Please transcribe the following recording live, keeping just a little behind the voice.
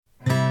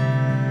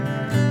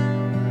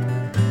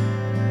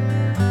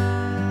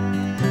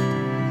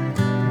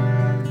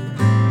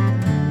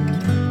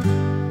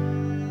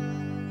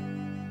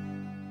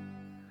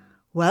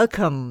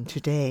Welcome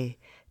today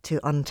to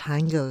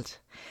Untangled.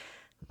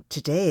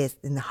 Today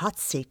in the hot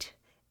seat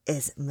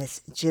is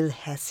Miss Jill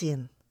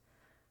Hessian,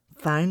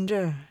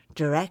 founder,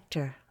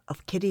 director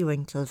of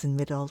Kiddywinkles in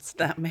Mid-Ulster.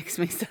 That makes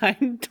me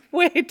sound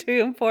way too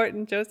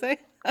important, Josie.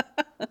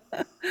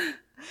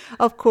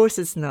 Of course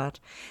it's not.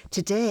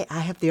 Today I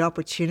have the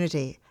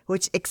opportunity,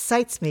 which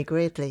excites me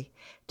greatly,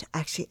 to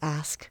actually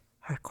ask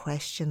her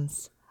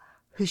questions,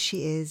 who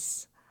she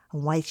is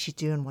and why she's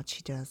doing what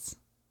she does.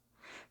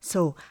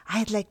 So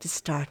I'd like to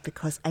start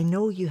because I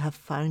know you have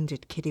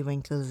founded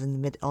Kiddywinkles in the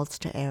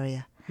Mid-Ulster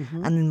area.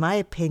 Mm-hmm. And in my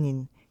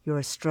opinion, you're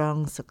a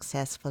strong,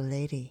 successful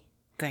lady.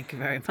 Thank you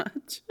very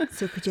much.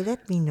 So could you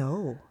let me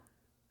know?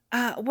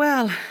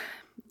 Well,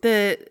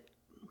 the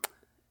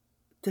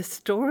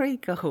story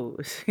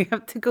goes, you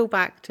have to go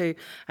back to,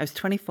 I was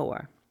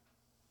 24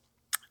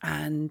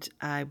 and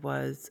I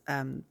was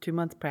 2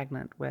 months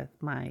pregnant with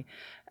my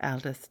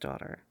eldest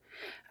daughter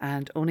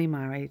and only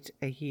married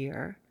a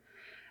year.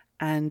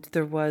 And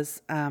there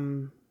was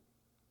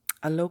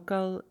a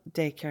local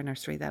daycare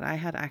nursery that I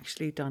had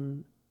actually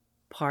done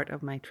part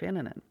of my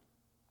training in,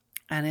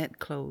 and it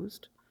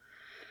closed.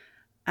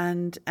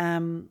 And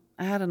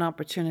I had an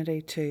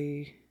opportunity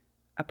to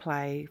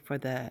apply for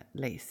the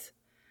lease,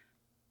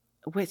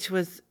 which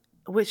was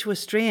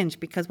strange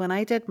because when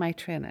I did my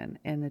training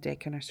in the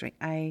daycare nursery,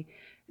 I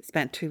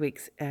spent 2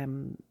 weeks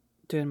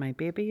doing my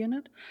baby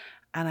unit,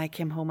 and I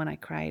came home and I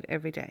cried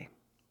every day.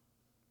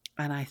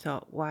 And I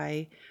thought,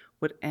 why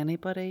would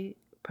anybody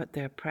put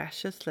their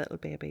precious little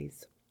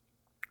babies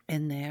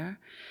in there?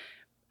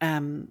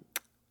 And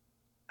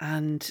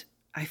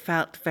I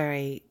felt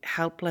very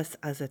helpless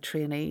as a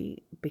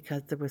trainee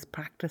because there was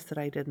practice that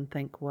I didn't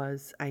think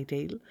was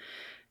ideal.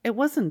 It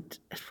wasn't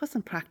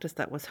practice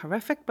that was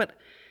horrific, but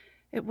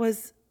it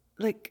was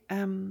like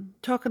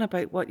talking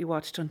about what you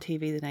watched on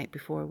TV the night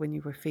before when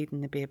you were feeding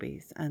the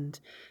babies. And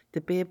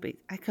the baby,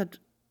 I could,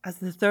 as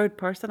the third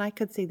person, I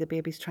could see the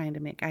babies trying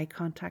to make eye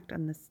contact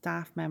and the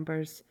staff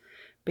members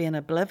being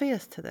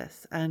oblivious to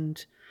this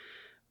and,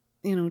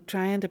 you know,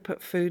 trying to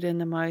put food in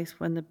the mouth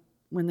when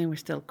they were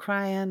still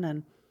crying.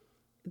 And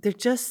there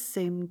just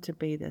seemed to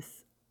be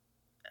this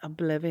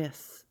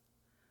oblivious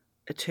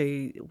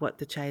to what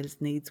the child's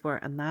needs were,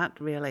 and that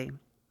really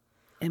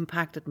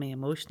impacted me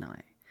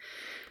emotionally.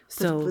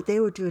 But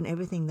they were doing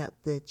everything that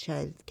the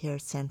child care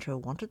centre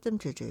wanted them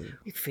to do.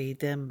 You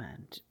feed them,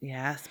 and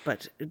yes,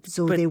 but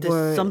they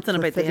were something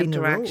about the fulfilling a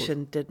role.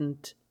 interaction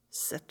didn't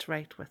sit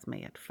right with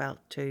me. It felt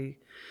too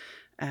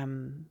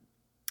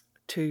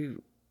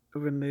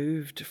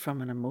removed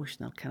from an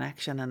emotional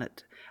connection, and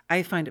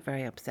I find it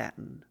very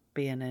upsetting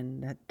being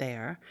in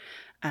there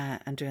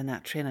and doing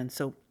that training.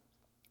 So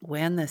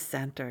when this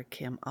centre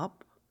came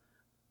up,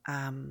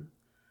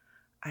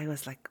 I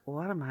was like,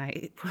 what am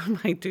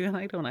I doing?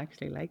 I don't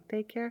actually like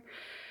daycare.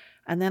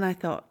 And then I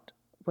thought,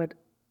 but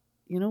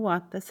you know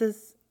what? This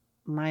is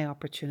my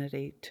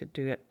opportunity to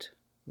do it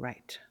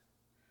right.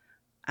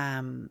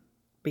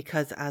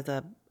 Because as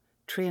a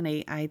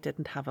trainee, I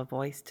didn't have a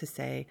voice to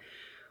say,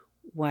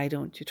 why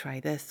don't you try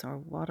this? Or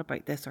what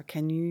about this? Or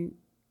can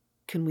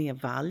we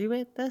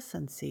evaluate this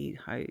and see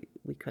how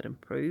we could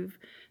improve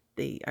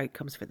the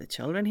outcomes for the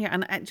children here?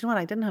 And do you know what?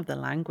 I didn't have the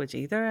language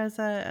either as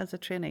a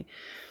trainee.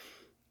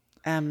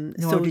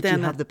 Nor did you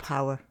have the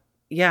power.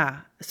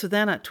 Yeah. So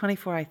then at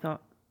 24, I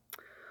thought,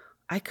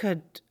 I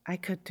could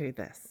do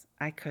this.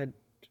 I could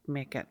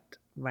make it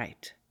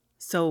right.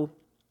 So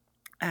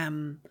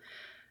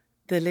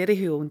the lady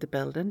who owned the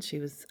building, she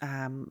was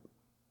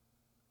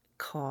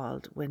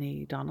called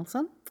Winnie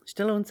Donaldson. She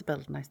still owns the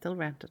building. I still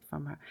rent it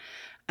from her.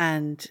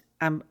 And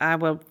I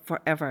will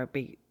forever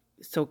be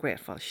so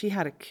grateful. She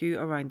had a queue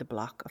around the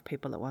block of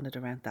people that wanted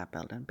to rent that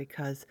building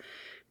because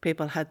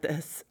people had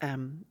this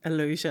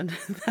illusion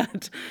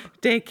that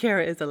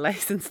daycare is a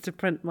license to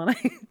print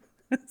money.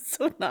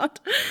 So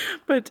not.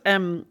 But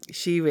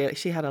she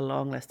had a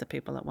long list of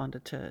people that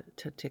wanted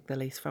to take the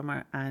lease from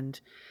her. And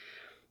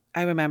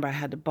I remember I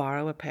had to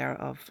borrow a pair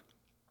of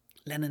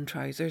linen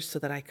trousers so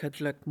that I could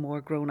look more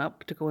grown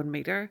up to go and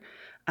meet her.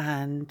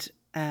 And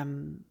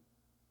I'm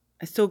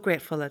so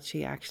grateful that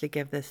she actually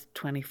gave this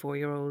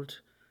 24-year-old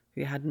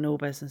who had no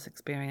business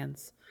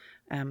experience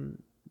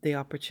the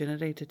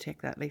opportunity to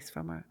take that lease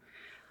from her.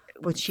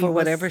 But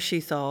whatever she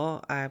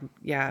saw, I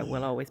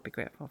will always be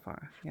grateful for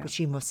her. Yeah. But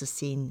she must have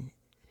seen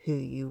who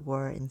you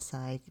were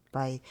inside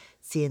by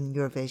seeing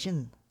your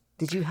vision.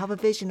 Did you have a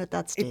vision at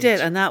that stage? It did,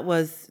 and that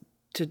was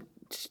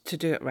to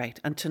do it right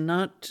and to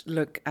not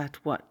look at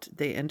what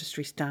the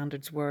industry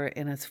standards were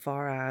in as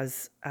far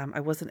as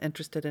I wasn't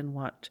interested in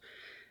what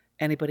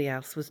anybody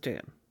else was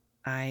doing.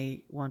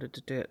 I wanted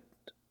to do it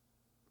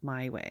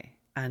my way,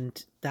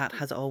 and that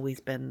has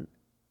always been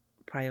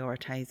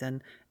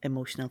prioritizing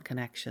emotional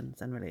connections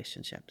and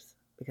relationships,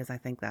 because I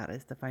think that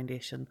is the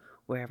foundation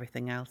where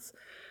everything else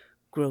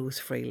grows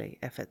freely.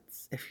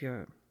 If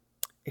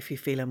you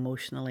feel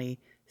emotionally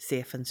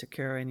safe and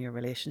secure in your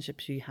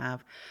relationships, you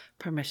have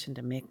permission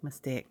to make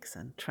mistakes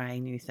and try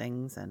new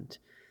things, and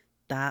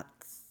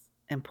that's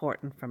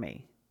important for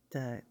me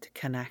to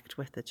connect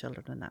with the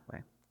children in that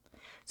way.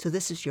 So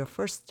this is your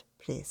first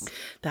place.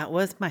 That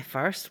was my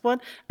first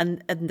one,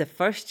 and the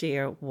first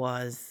year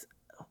was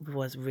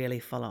really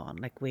full on.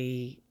 Like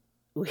we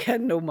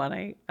had no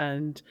money,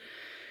 and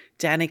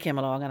Jenny came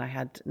along, and I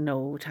had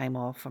no time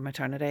off for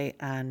maternity,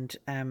 and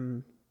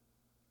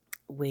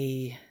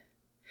we,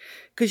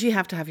 because you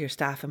have to have your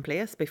staff in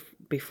place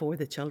before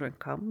the children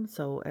come,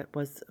 so it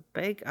was a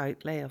big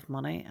outlay of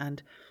money,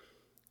 and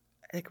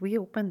like we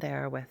opened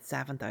there with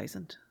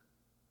 7,000.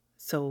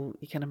 So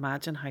you can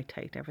imagine how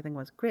tight everything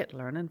was. Great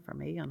learning for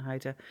me on how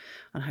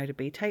to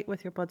be tight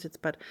with your budgets.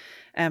 But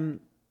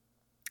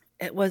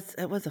it was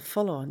a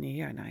full on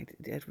year now.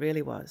 It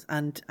really was.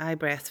 And I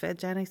breastfed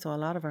Jenny, so a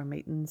lot of our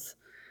meetings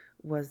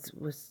was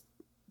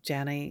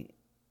Jenny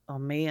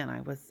on me, and I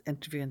was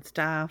interviewing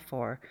staff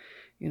or,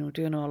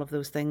 doing all of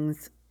those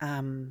things.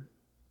 And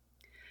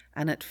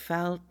it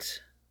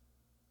felt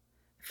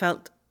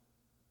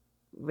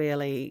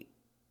really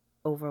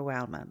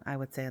overwhelming, I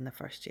would say, in the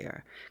first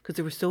year, because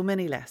there were so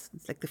many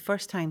lessons. Like the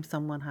first time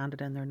someone handed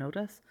in their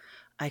notice,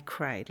 I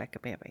cried like a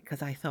baby,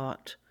 because I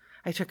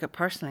took it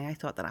personally. I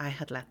thought that I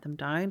had let them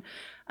down,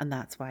 and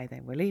that's why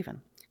they were leaving.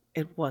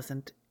 It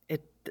wasn't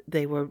it.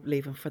 They were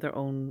leaving for their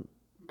own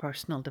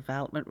personal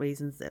development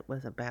reasons. It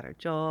was a better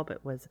job.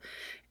 It was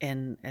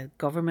in a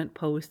government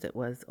post. It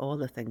was all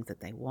the things that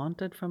they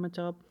wanted from a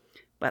job.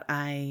 But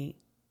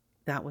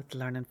that was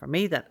learning for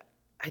me that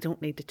I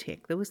don't need to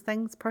take those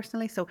things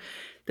personally. So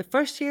the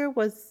first year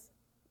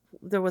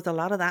there was a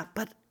lot of that,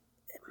 but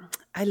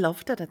I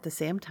loved it at the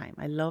same time.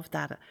 I loved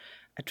that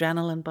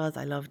adrenaline buzz.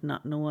 I loved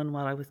not knowing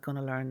what I was going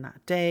to learn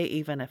that day,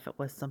 even if it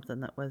was something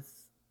that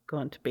was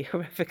going to be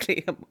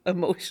horrifically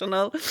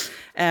emotional.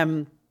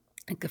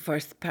 Like the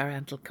first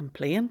parental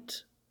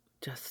complaint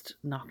just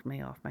knocked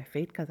me off my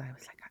feet, because I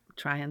was like, I'm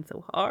trying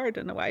so hard,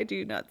 and why do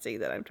you not see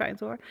that I'm trying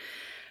so hard?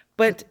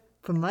 But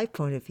from my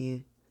point of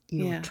view,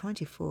 you yeah. were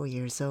 24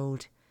 years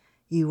old.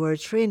 You were a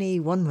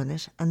trainee one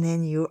minute, and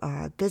then you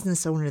are a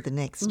business owner the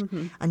next.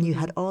 Mm-hmm, and you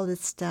had all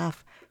this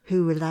staff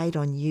who relied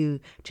on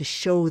you to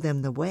show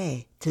them the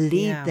way, to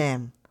lead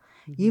them.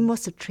 You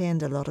must have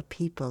trained a lot of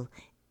people,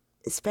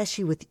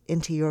 especially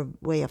into your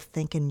way of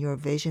thinking, your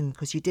vision,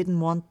 because you didn't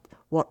want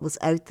what was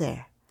out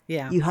there.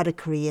 Yeah. You had to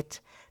create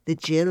the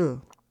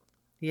Jill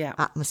Yeah.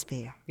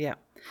 atmosphere. Yeah.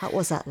 What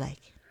was that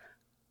like?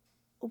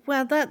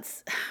 Well,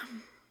 that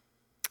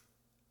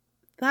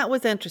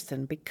was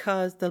interesting,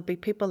 because there'll be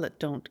people that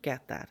don't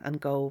get that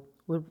and go,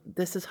 well,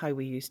 this is how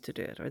we used to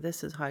do it, or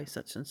this is how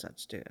such and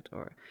such do it,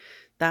 or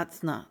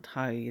that's not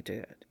how you do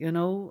it,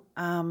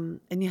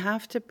 and you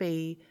have to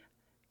be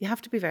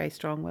very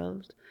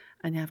strong-willed,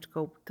 and you have to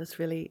go, that's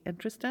really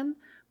interesting,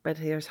 but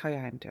here's how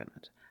I'm doing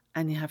it.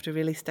 And you have to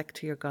really stick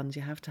to your guns.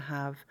 You have to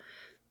have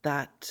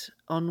that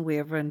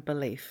unwavering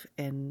belief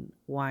in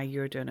why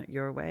you're doing it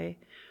your way,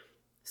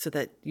 so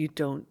that you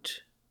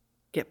don't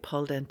get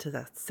pulled into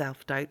that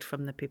self-doubt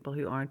from the people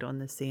who aren't on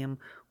the same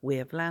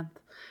wavelength.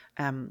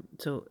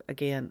 So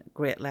again,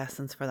 great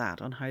lessons for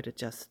that, on how to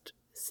just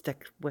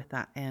stick with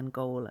that end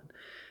goal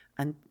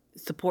and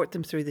support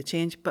them through the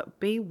change, but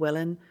be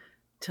willing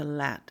to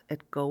let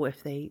it go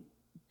if they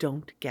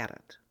don't get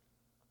it.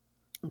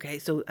 Okay,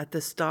 so at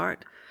the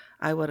start,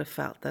 I would have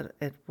felt that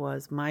it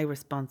was my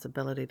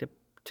responsibility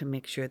to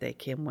make sure they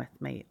came with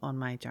me on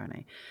my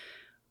journey.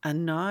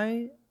 And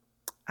now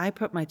I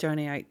put my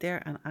journey out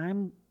there, and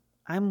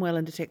I'm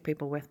willing to take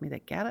people with me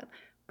that get it.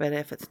 But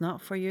if it's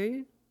not for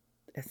you,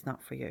 it's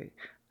not for you.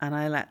 And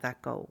I let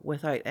that go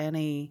without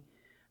any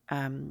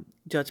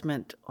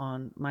judgment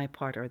on my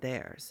part or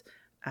theirs.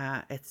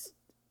 It's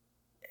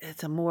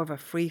a more of a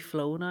free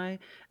flow now.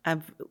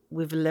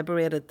 We've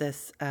liberated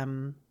this.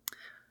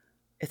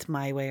 It's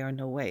my way or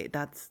no way.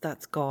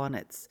 That's gone.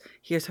 It's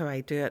here's how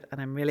I do it, and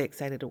I'm really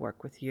excited to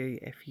work with you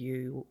if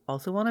you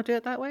also want to do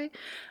it that way.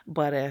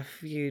 But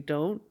if you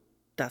don't,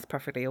 that's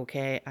perfectly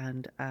okay,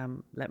 and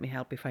let me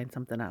help you find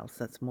something else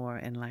that's more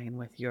in line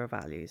with your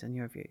values and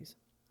your views.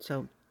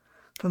 So,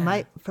 from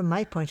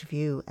my point of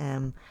view,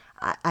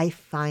 I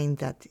find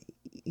that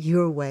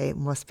your way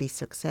must be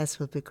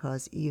successful,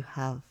 because you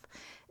have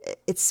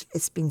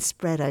it's been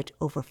spread out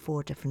over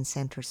 4 different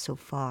centres so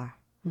far,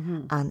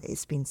 and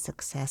it's been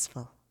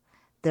successful.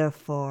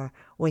 Therefore,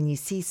 when you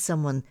see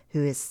someone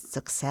who is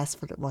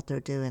successful at what they're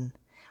doing,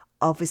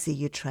 obviously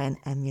you try and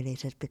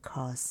emulate it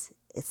because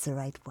it's the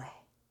right way.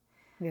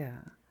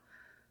 Yeah.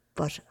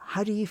 But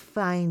how do you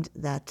find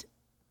that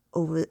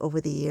over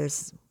the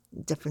years,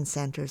 different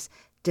centres,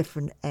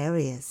 different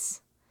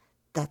areas,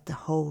 that the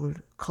whole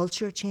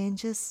culture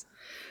changes?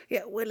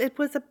 Yeah, well, it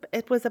was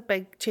a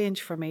big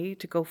change for me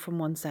to go from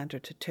one centre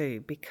to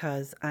 2,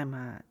 because I'm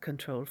a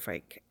control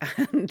freak,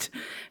 and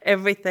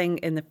everything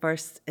in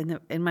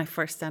my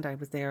first centre, I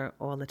was there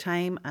all the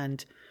time,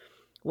 and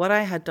what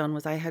I had done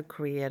was I had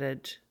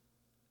created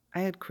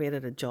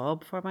a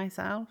job for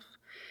myself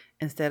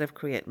instead of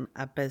creating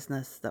a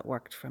business that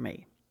worked for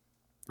me.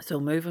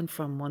 So moving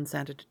from one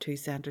centre to 2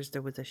 centres,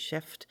 there was a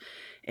shift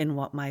in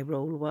what my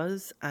role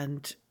was,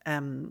 and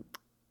having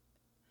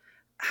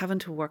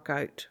to work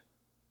out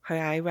how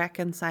I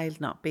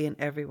reconciled not being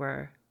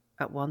everywhere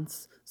at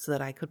once so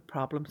that I could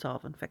problem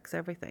solve and fix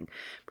everything.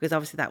 Because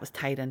obviously that was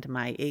tied into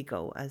my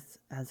ego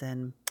as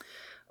in,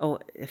 oh,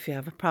 if you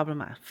have a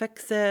problem, I'll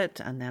fix it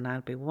and then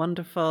I'll be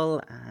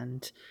wonderful.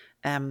 And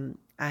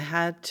I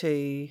had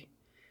to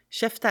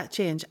shift that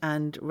change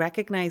and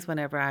recognize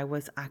whenever I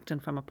was acting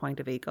from a point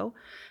of ego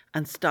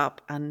and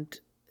stop and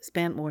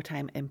spend more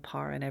time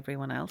empowering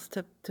everyone else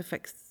to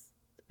fix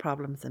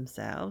problems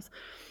themselves.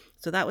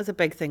 So that was a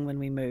big thing when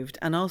we moved.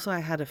 And also I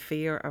had a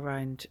fear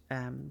around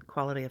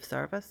quality of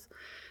service.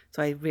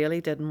 So I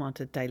really didn't want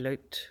to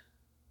dilute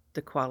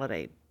the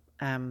quality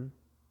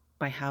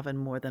by having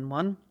more than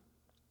one.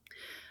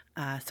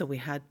 So I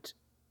had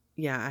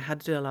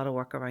to do a lot of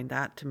work around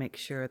that to make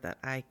sure that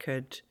I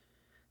could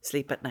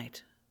sleep at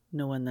night,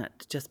 knowing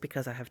that just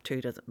because I have two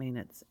doesn't mean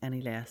it's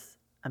any less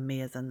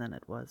amazing than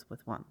it was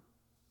with one.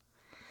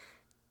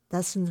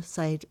 That's on the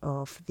side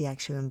of the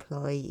actual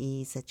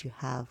employees that you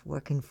have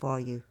working for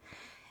you.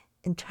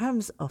 In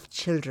terms of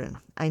children,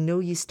 I know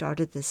you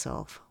started this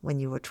off when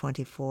you were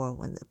 24,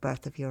 when the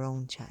birth of your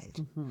own child.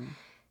 Mm-hmm.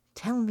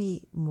 Tell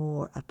me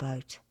more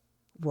about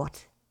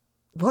what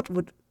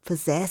would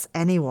possess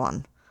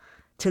anyone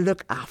to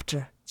look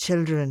after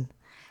children.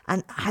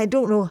 And I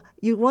don't know,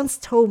 you once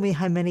told me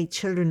how many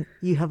children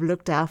you have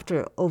looked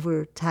after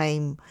over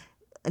time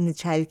in the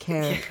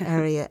childcare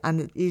area,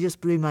 and you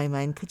just blew my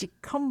mind. Could you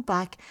come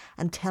back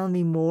and tell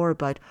me more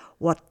about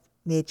what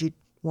made you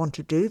want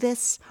to do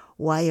this?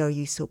 Why are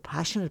you so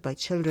passionate about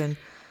children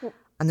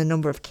and the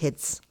number of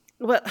kids?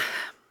 Well,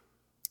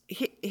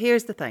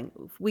 here's the thing.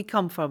 We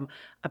come from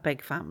a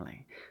big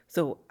family.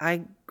 So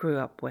I grew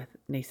up with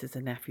nieces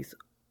and nephews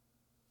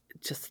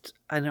just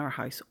in our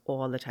house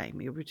all the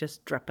time. You were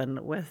just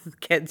dripping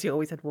with kids. You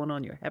always had one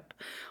on your hip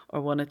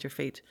or one at your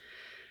feet.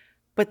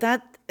 But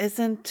that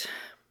isn't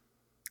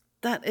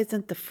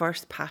the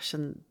first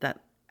passion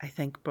that I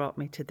think brought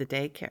me to the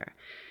daycare.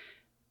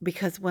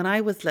 Because when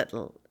I was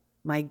little,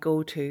 my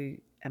go-to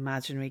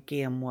imaginary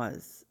game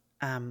was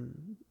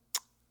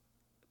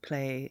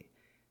play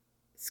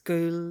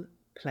school,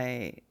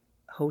 play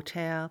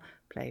hotel,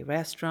 play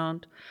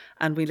restaurant.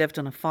 And we lived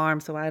on a farm,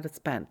 so I had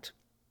spent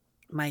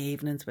my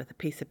evenings with a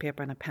piece of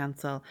paper and a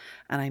pencil,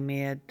 and I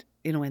made,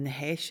 in the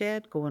hay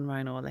shed, going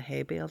around all the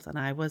hay bales, and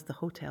I was the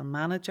hotel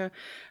manager,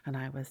 and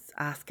I was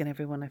asking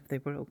everyone if they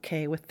were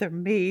okay with their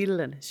meal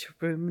and is your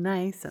room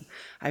nice, and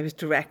I was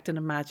directing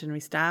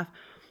imaginary staff.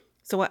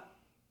 So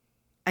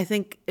I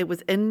think it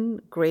was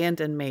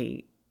ingrained in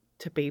me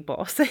to be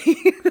bossy.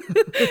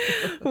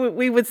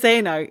 We would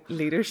say now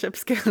leadership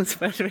skills,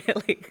 but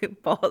really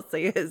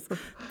bossy is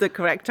the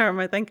correct term,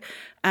 I think.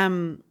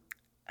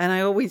 And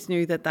I always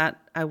knew that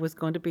I was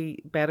going to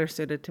be better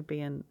suited to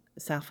being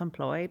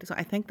self-employed. So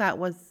I think that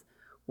was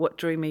what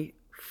drew me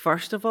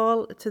first of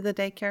all to the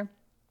daycare.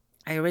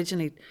 I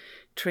originally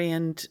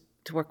trained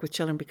to work with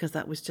children because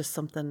that was just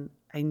something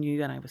I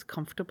knew and I was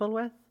comfortable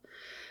with.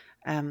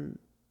 And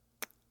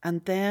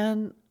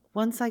then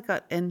once I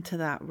got into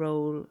that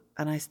role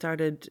and I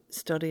started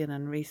studying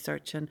and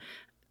researching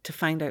to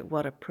find out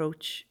what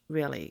approach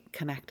really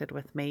connected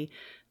with me,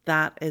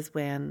 that is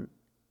when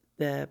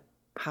the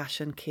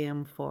passion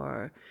came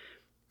for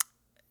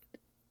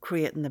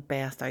creating the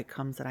best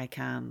outcomes that I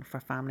can for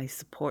families,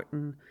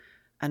 supporting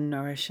and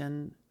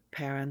nourishing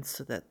parents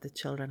so that the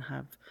children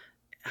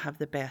have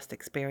the best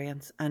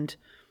experience and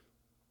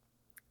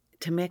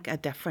to make a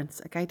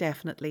difference. Like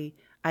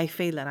I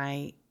feel that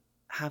I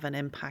have an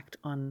impact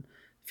on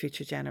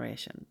future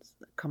generations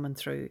coming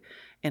through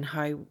in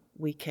how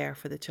we care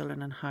for the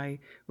children and how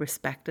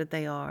respected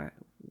they are.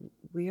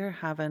 We're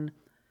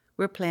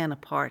playing a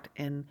part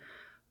in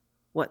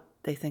what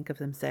they think of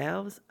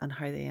themselves and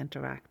how they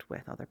interact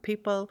with other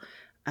people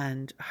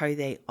and how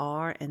they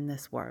are in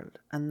this world.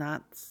 And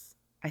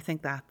I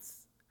think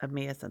that's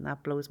amazing.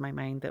 That blows my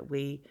mind that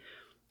we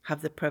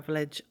have the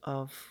privilege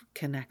of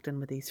connecting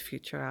with these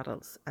future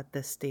adults at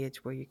this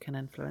stage where you can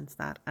influence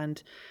that.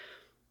 And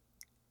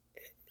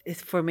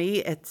for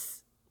me,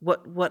 it's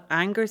what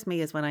angers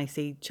me is when I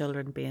see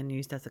children being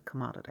used as a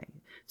commodity.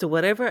 So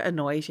whatever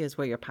annoys you is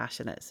where your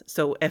passion is.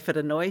 So if it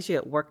annoys you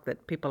at work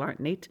that people aren't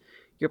neat,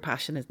 your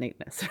passion is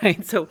neatness,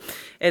 right? So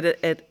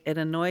it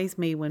annoys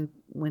me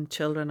when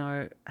children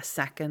are a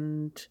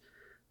second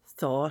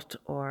thought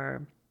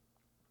or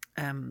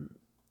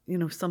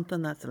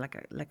something that's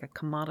like a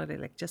commodity,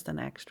 like just an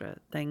extra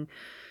thing.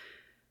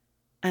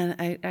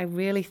 And I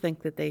really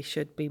think that they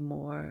should be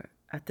more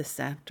at the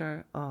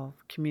center of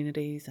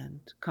communities and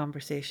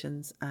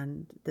conversations,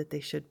 and that they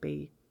should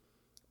be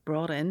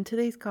brought into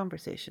these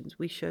conversations.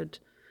 We should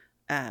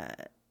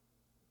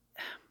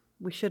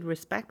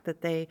respect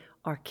that they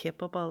are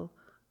capable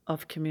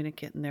of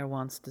communicating their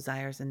wants,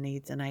 desires and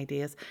needs and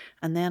ideas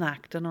and then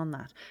acting on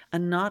that,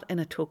 and not in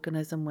a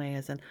tokenism way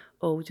as in,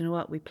 oh, do you know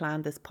what, we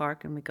planned this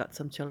park and we got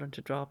some children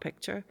to draw a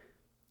picture.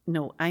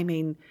 No, I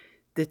mean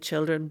the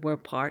children were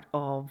part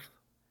of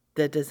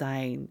the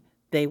design.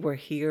 They were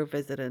here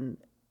visiting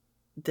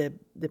the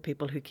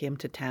people who came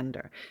to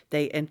tender.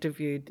 They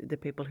interviewed the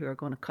people who are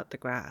going to cut the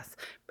grass.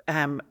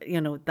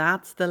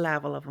 That's the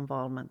level of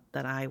involvement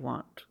that I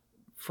want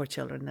for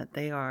children, that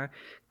they are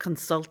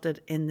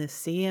consulted in the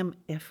same,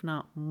 if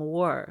not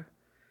more,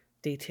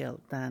 detail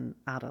than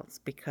adults,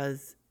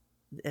 because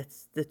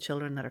it's the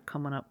children that are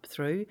coming up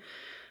through,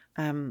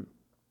 and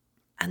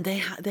they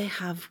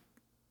have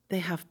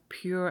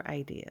pure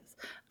ideas.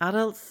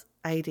 Adults'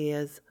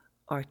 ideas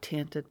are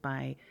tainted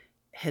by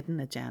hidden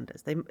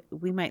agendas.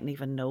 We mightn't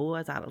even know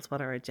as adults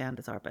what our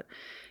agendas are, but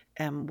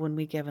when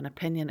we give an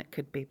opinion, it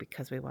could be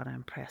because we want to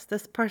impress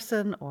this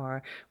person,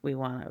 or we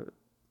want to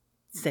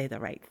say the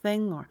right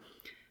thing,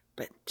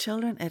 but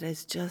children, it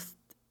is just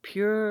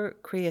pure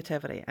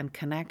creativity and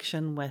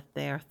connection with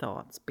their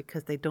thoughts,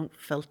 because they don't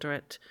filter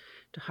it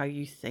to how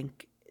you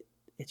think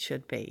it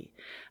should be.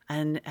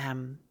 And I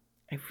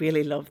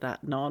really love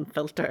that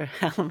non-filter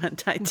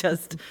element. I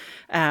just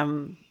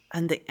and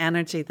the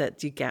energy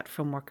that you get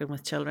from working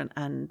with children,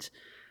 and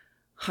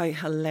how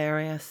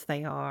hilarious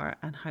they are,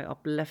 and how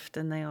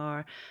uplifting they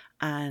are,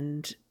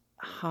 and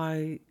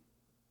how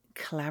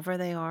clever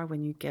they are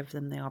when you give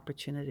them the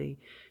opportunity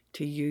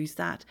to use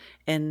that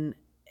in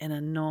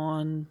a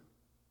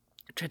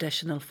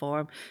non-traditional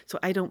form. So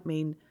I don't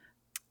mean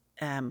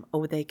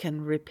they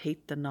can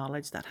repeat the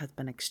knowledge that has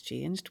been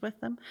exchanged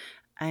with them.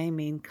 I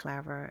mean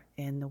clever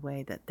in the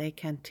way that they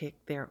can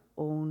take their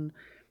own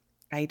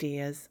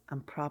ideas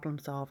and problem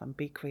solve and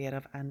be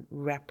creative and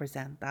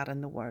represent that in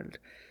the world.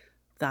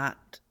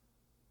 That's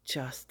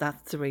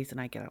the reason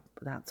I get up.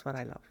 That's what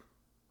I love.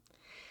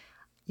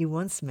 You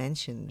once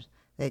mentioned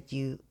that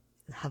you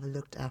have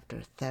looked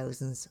after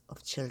thousands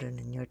of children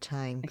in your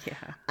time.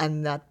 Yeah.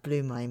 And that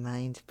blew my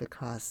mind,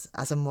 because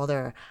as a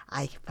mother,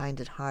 I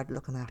find it hard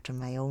looking after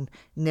my own,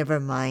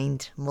 never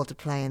mind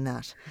multiplying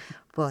that.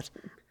 But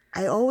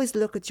I always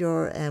look at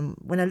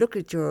when I look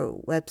at your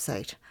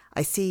website,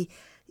 I see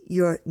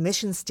your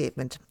mission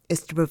statement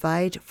is to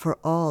provide for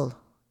all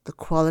the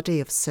quality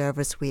of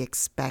service we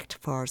expect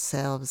for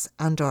ourselves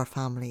and our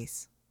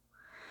families.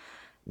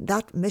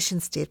 That mission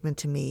statement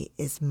to me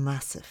is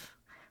massive.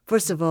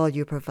 First of all,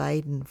 you're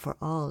providing for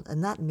all,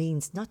 and that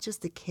means not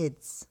just the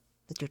kids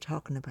that you're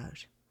talking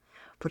about,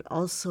 but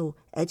also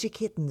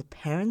educating the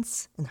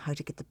parents in how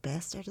to get the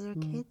best out of their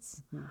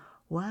kids.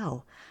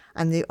 Wow.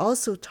 And they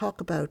also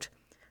talk about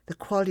the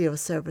quality of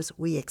service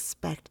we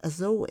expect, as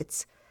though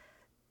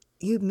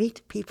you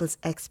meet people's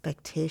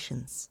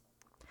expectations.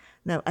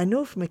 Now, I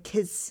know from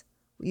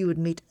you would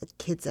meet a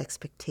kid's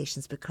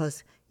expectations,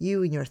 because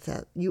you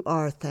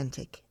are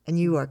authentic and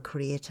you are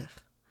creative.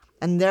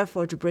 And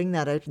therefore, to bring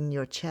that out in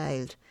your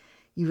child,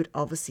 you would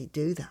obviously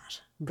do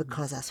that,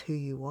 because that's who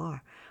you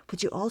are.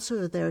 But you also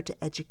are there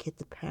to educate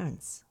the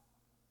parents.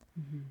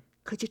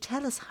 Could you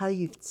tell us how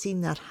you've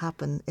seen that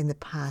happen in the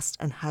past,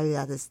 and how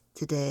that is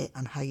today,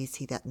 and how you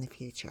see that in the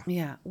future?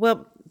 Yeah.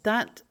 Well,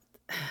 that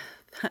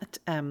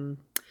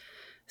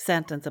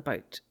sentence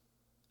about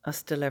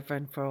us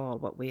delivering for all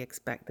what we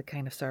expect, the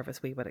kind of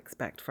service we would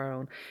expect for our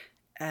own.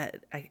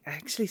 I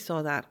actually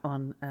saw that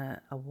on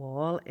a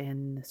wall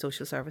in the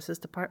social services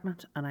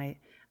department, and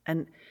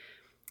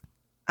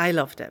I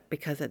loved it,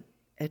 because it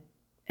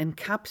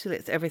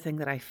encapsulates everything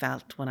that I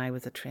felt when I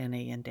was a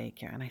trainee in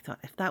daycare. And I thought,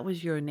 if that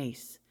was your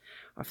niece,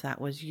 or if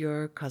that was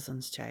your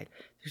cousin's child,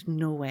 there's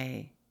no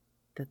way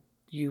that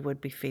you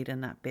would be feeding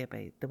that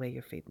baby the way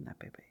you're feeding that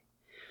baby.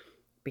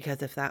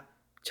 Because if that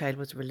child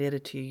was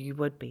related to you, you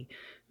would be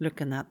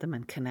looking at them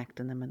and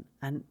connecting them,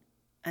 and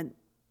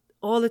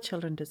all the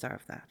children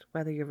deserve that,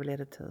 whether you're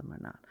related to them or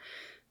not.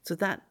 So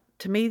that,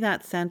 to me,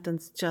 that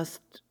sentence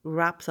just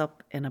wraps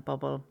up in a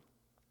bubble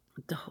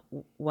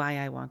why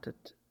I wanted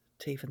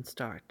to even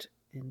start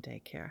in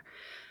daycare.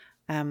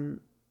 And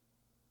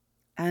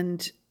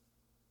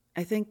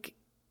I think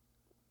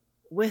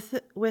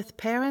with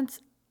parents,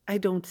 I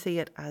don't see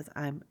it as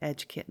I'm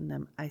educating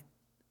them. I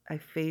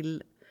feel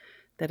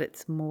that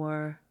it's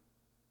more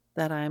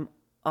that I'm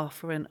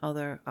offering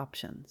other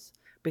options,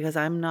 because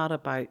I'm not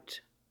about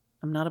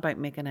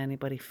making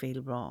anybody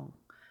feel wrong.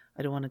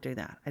 I don't want to do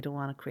that. I don't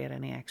want to create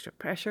any extra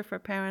pressure for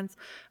parents.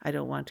 I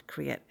don't want to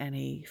create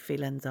any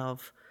feelings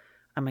of,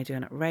 am I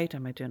doing it right?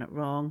 Am I doing it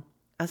wrong?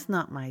 That's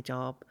not my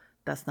job.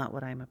 That's not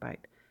what I'm about.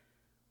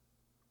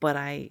 But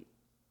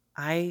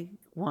I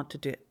want to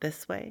do it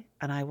this way,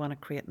 and I want to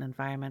create an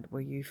environment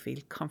where you feel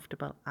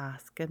comfortable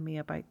asking me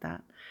about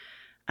that,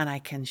 and I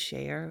can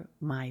share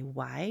my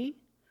why,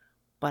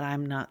 but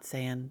I'm not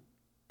saying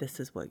this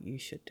is what you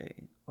should do,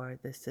 or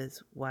this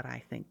is what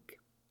I think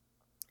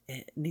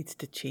it needs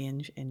to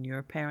change in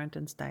your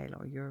parenting style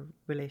or your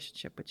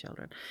relationship with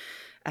children.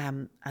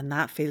 And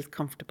that feels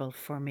comfortable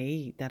for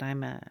me, that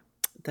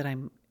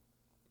I'm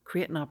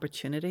creating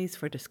opportunities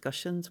for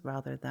discussions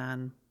rather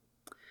than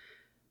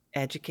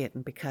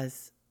educating,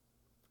 because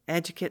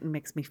educating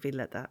makes me feel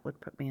that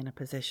would put me in a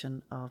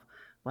position of,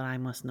 well, I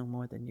must know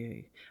more than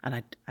you.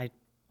 And I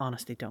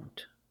honestly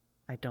don't.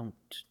 I don't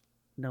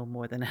know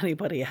more than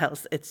anybody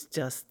else. It's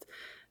just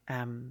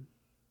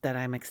that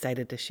I'm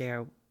excited to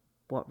share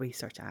what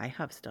research I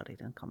have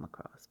studied and come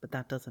across. But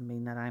that doesn't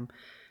mean that I'm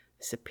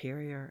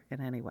superior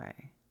in any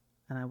way.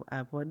 And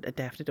I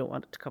definitely don't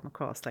want it to come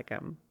across like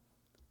I'm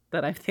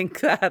that I think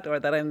that, or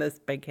that I'm this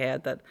big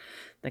head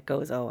that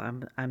goes, oh,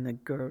 I'm the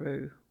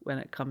guru when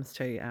it comes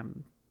to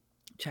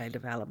child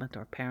development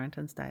or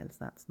parenting styles.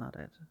 That's not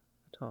it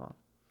at all.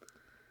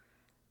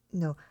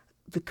 No,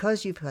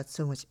 because you've had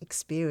so much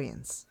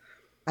experience,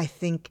 I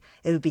think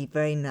it would be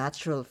very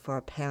natural for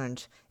a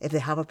parent, if they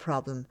have a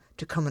problem,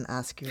 to come and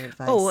ask your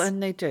advice. Oh,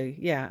 and they do,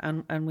 yeah,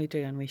 and we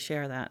do, and we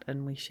share that,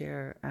 and we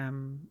share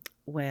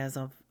ways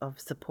of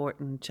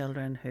supporting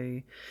children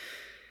who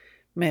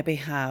maybe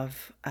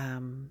have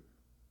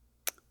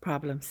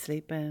problems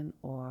sleeping,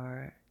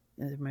 or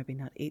they're maybe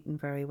not eating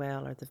very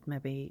well, or they've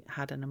maybe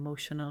had an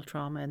emotional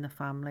trauma in the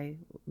family,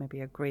 maybe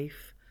a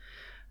grief.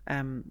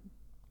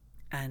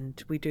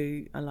 And we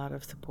do a lot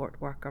of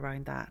support work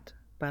around that.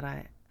 But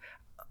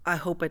I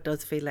hope it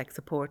does feel like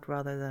support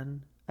rather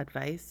than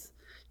advice.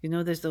 You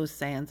know, there's those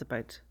sayings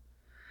about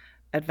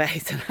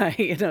advice,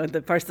 and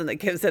the person that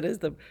gives it is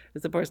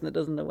the person that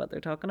doesn't know what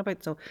they're talking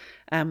about. So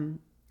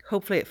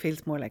hopefully it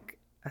feels more like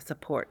a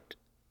support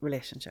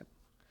relationship.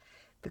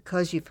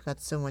 Because you've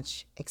got so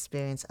much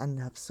experience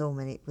and have so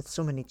many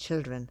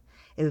children,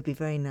 it would be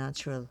very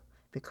natural,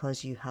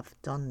 because you have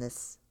done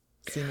this,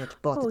 seen it,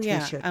 bought the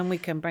T-shirt, and we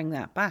can bring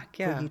that back,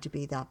 for you to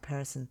be that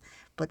person.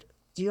 But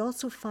do you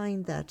also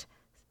find that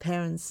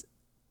parents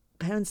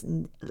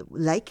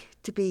like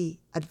to be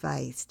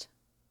advised?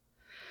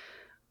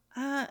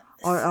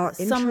 Or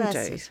some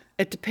interested? do.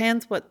 It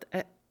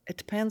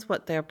depends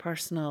what their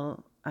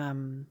personal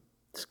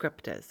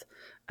script is.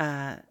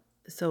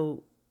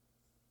 So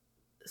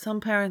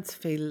some parents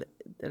feel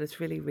that it's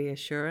really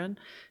reassuring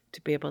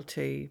to be able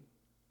to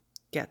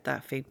get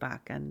that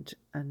feedback and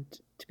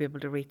to be able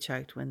to reach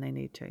out when they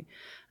need to.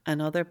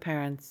 And other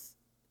parents,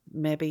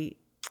 maybe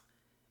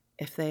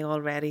if they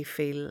already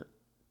feel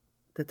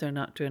that they're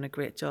not doing a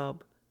great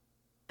job,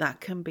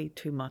 that can be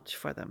too much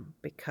for them,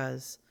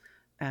 because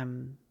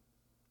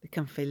it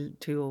can feel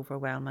too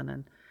overwhelming.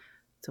 And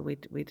so we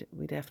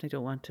definitely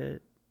don't want to.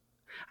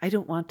 I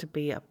don't want to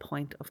be a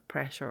point of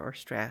pressure or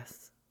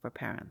stress for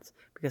parents,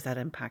 because that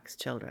impacts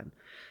children.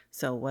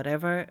 So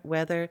whether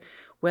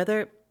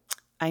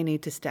I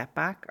need to step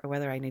back or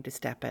whether I need to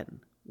step in,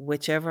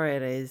 whichever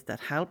it is that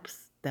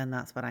helps, then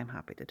that's what I'm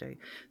happy to do.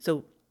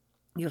 So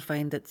you'll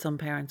find that some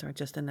parents are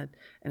just in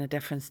a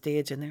different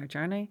stage in their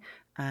journey,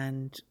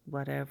 and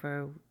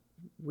whatever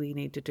we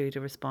need to do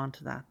to respond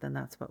to that, then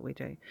that's what we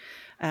do.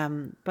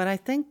 But I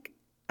think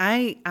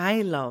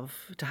I love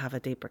to have a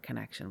deeper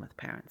connection with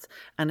parents,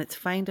 and it's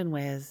finding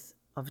ways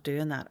of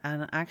doing that.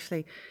 And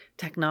actually,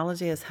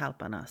 technology is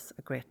helping us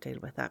a great deal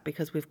with that,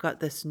 because we've got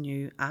this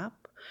new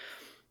app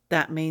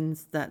that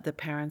means that the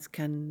parents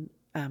can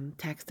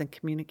text and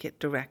communicate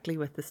directly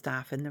with the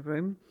staff in the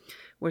room,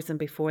 whereas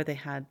before they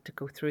had to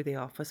go through the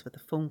office with a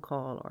phone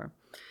call or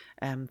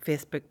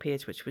Facebook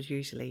page, which was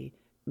usually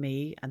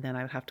me, and then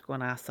I would have to go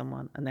and ask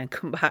someone and then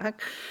come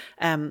back.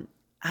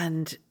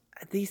 And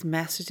these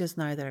messages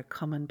now that are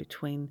coming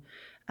between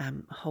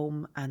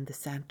home and the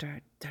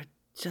centre, they're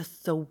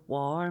just so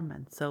warm,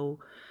 and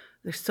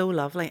they're so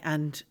lovely,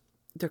 and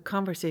they're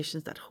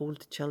conversations that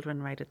hold the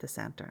children right at the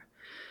centre.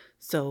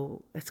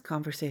 So it's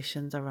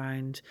conversations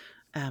around,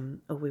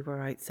 oh, we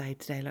were outside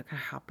today, look how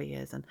happy he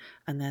is, and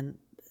then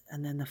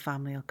the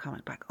family will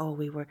comment back, oh,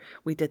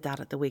 we did that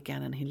at the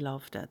weekend and he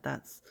loved it.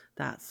 That's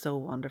so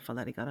wonderful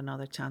that he got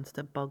another chance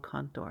to bug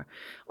hunt, or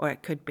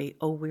it could be,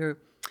 oh,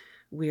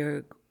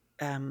 we're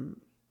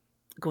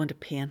going to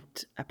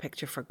paint a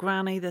picture for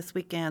Granny this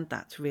weekend.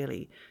 That's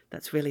really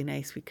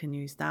nice. We can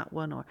use that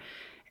one. Or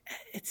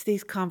it's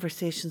these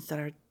conversations that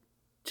are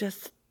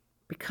just,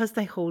 because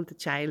they hold the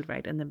child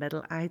right in the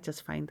middle, I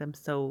just find them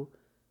so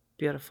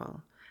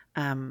beautiful.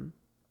 And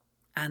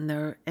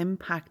they're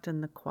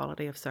impacting the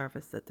quality of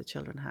service that the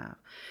children have,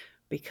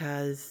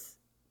 because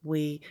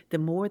the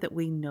more that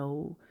we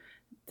know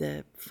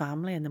the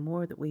family and the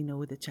more that we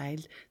know the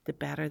child, the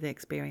better the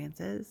experience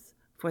is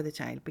for the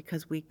child,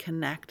 because we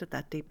connect at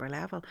that deeper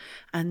level.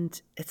 And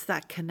it's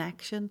that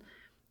connection,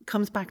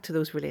 comes back to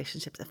those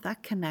relationships. If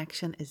that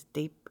connection is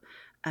deep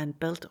and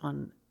built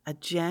on a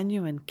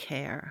genuine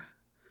care,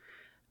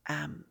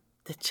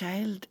 the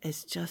child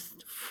is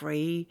just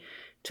free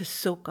to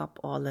soak up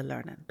all the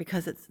learning,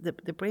 because it's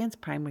the brain's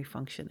primary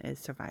function is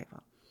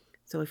survival.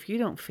 So if you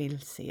don't feel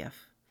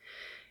safe,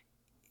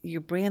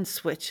 your brain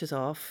switches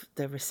off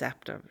the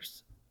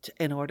receptors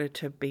in order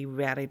to be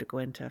ready to go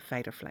into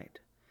fight or flight.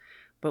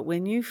 But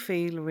when you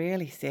feel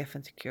really safe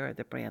and secure,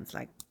 the brain's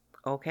like,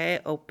 okay,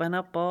 open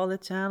up all the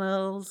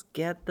channels,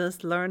 get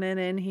this learning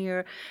in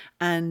here,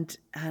 and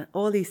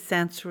all these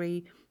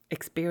sensory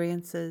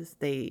experiences,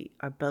 they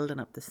are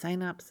building up the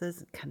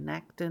synapses,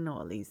 connecting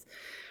all these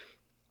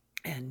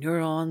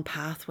neuron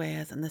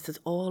pathways, and this is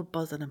all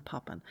buzzing and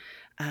popping.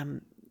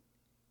 And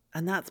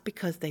that's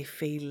because they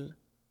feel,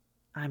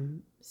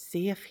 I'm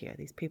safe here.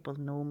 These people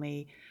know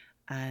me,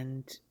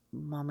 and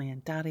mommy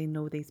and daddy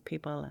know these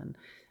people,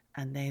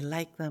 and they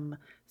like them.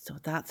 So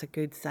that's a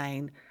good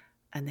sign.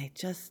 And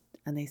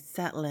they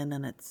settle in,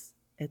 and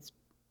it's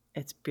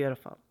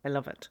beautiful. I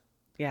love it.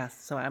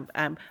 Yes. So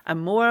I'm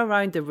more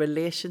around the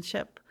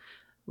relationship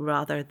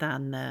rather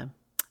than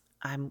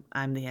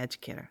I'm the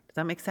educator. Does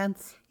that make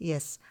sense?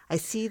 Yes, I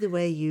see the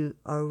way you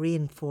are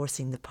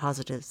reinforcing the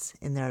positives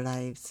in their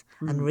lives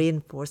and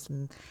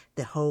reinforcing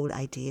the whole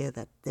idea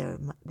that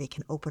they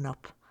can open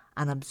up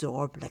and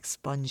absorb like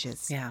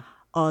sponges Yeah.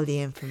 all the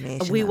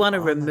information. We and want to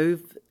all the-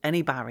 remove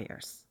any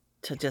barriers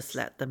to just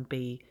let them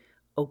be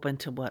open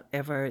to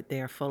whatever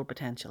their full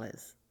potential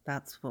is.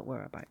 That's what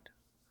we're about.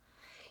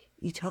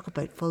 You talk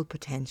about full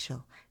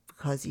potential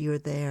because you're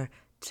there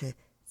to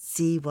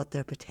see what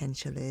their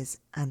potential is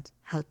and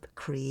help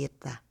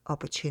create that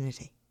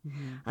opportunity.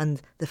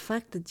 And the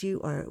fact that you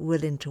are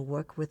willing to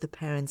work with the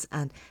parents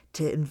and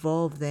to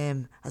involve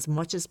them as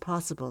much as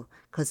possible,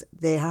 because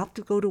they have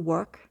to go to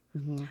work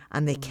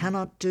and they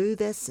cannot do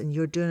this, and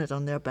you're doing it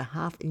on their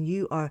behalf, and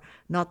you are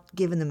not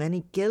giving them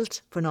any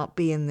guilt for not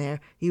being there.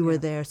 You were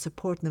there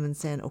supporting them and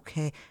saying,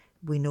 okay,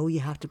 we know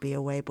you have to be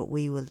away, but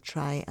we will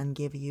try and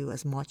give you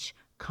as much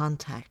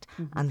contact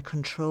and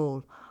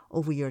control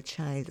over your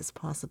child as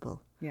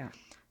possible. Yeah.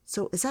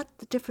 So is that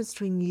the difference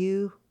between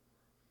you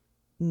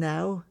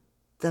now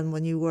than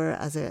when you were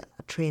as a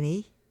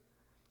trainee?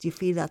 Do you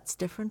feel that's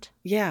different?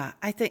 Yeah,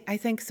 I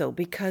think so,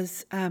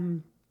 because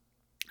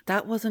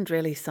that wasn't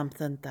really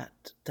something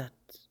that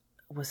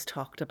was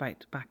talked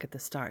about back at the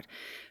start.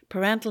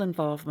 Parental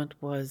involvement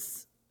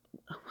was,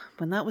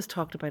 when that was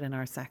talked about in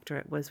our sector,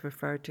 it was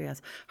referred to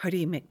as, how do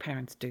you make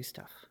parents do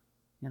stuff,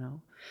 you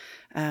know?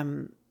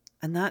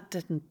 And that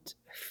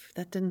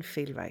didn't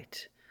feel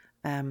right.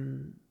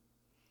 And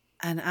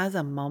as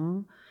a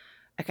mum,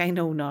 like I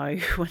know now,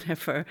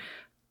 whenever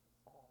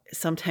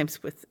sometimes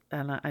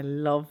and I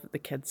love the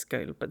kids'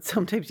 school, but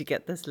sometimes you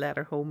get this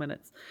letter home and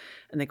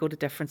they go to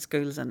different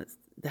schools and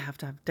they have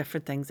to have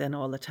different things in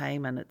all the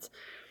time, and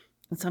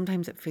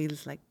sometimes it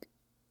feels like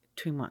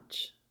too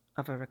much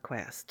of a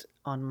request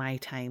on my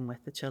time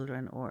with the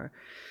children, or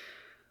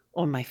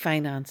on my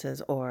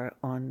finances, or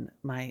on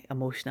my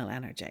emotional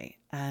energy.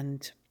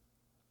 And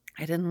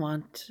I didn't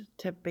want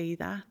to be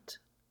that.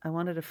 I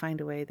wanted to find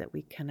a way that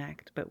we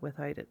connect, but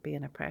without it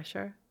being a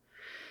pressure.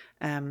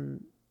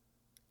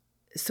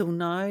 So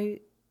now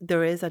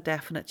there is a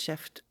definite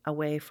shift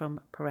away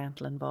from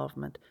parental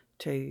involvement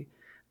to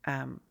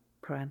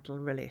parental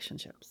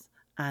relationships.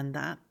 And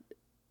that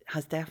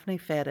has definitely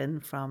fed in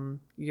from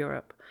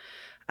Europe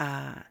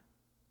and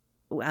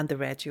the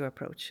Reggio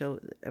approach. So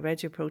the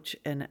Reggio approach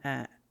in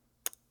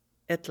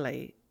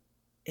Italy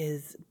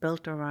is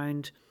built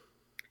around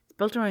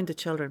the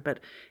children, but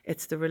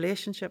it's the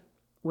relationship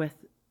with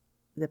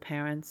the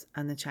parents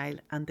and the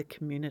child and the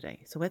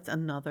community. So it's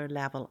another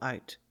level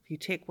out. If you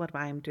take what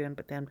I'm doing,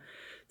 but then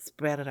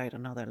spread it out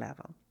another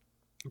level,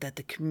 that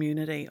the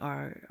community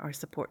are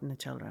supporting the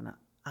children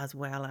as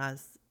well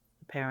as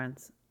the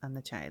parents and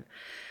the child.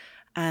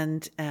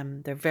 And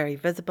they're very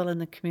visible in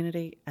the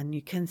community, and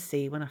you can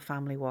see when a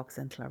family walks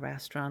into a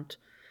restaurant,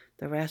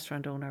 the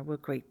restaurant owner will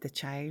greet the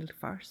child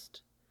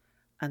first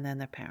and then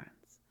their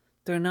parents.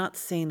 They're not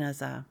seen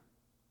as a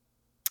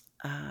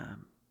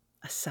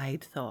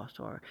side thought,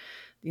 or,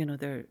 you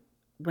know,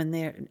 when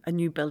a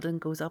new building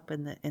goes up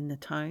in the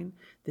town,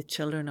 the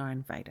children are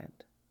invited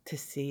to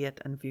see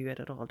it and view it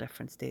at all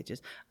different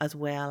stages, as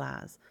well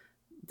as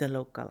the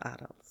local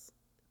adults.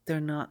 They're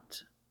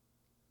not.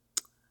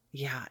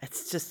 Yeah,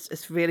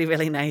 it's really,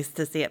 really nice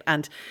to see it,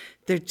 and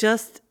they're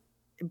just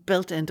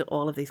built into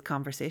all of these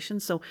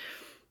conversations. So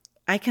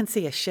I can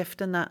see a shift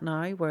in that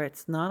now, where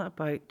it's not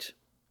about,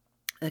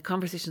 the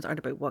conversations aren't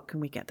about what can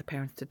we get the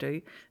parents to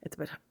do. It's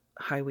about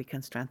how we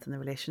can strengthen the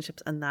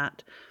relationships, and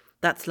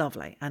that's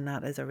lovely, and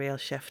that is a real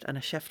shift, and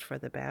a shift for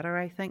the better,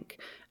 I think,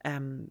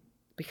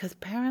 because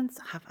parents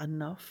have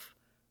enough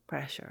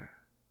pressure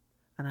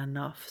and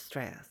enough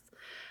stress,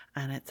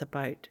 and it's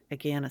about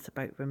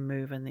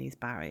removing these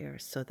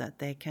barriers so that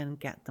they can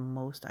get the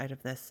most out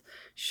of this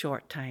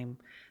short time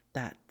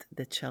that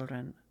the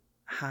children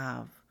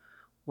have,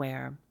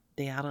 where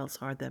the adults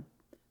are the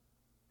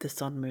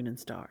sun, moon and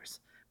stars.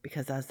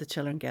 Because as the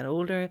children get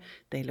older,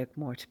 they look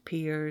more to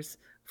peers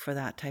for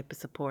that type of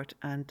support,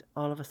 and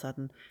all of a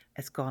sudden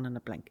it's gone in a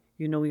blink.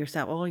 You know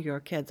yourself, all your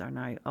kids are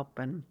now up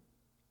and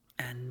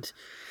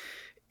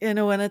you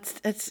know, and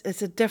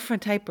it's a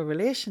different type of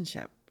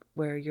relationship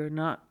where you're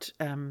not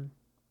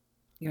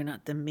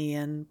the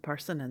main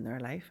person in their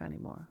life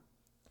anymore.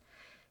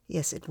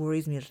 Yes, it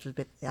worries me a little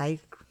bit.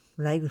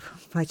 When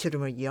my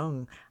children were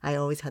young, I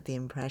always had the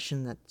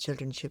impression that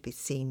children should be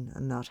seen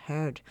and not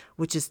heard,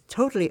 which is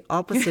totally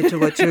opposite to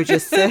what you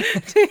just said.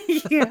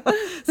 Yeah.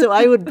 So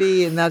I would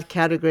be in that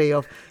category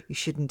of, you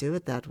shouldn't do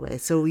it that way.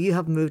 So you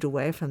have moved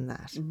away from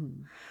that.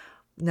 Mm-hmm.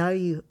 Now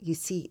you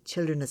see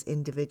children as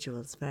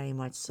individuals, very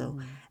much so.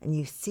 Mm-hmm. And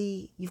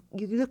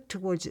you look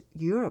towards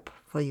Europe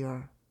for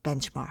your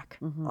benchmark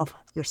of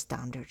your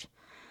standard.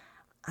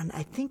 And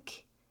I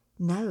think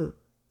now,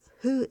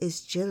 who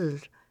is Jill?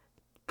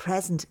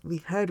 Present,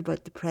 we've heard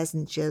about the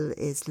present Jill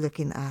is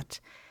looking at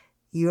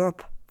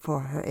Europe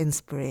for her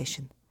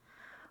inspiration.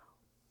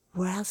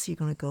 Where else are you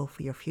going to go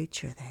for your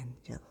future then,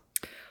 Jill?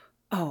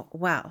 Oh,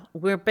 well,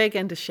 we're big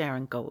into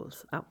sharing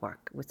goals at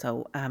work.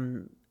 So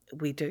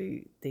we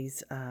do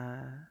these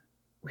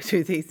we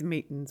do these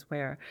meetings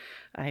where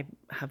I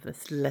have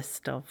this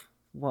list of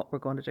what we're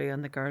going to do,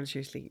 and the girls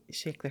usually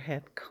shake their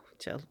head, "Go,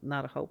 Jill,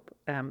 not a hope.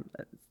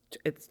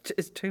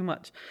 It's too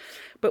much."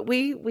 But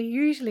we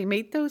usually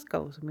meet those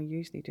goals, and we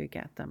usually do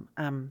get them.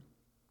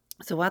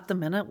 So at the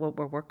minute, what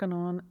we're working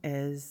on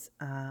is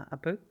a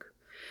book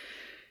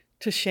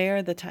to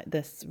share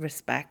this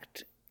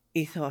respect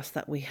ethos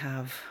that we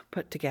have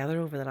put together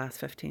over the last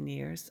 15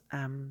 years.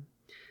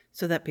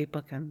 So that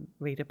people can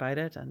read about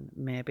it and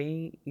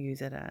maybe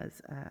use it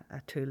as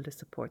a tool to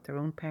support their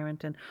own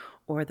parenting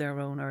or their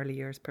own early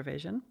years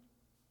provision.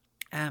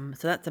 So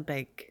that's a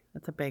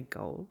big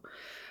goal.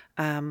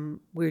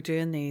 We're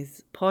doing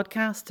these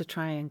podcasts to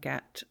try and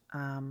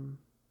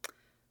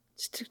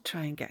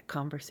get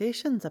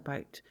conversations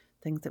about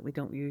things that we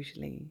don't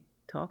usually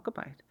talk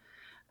about.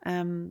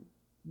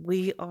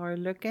 We are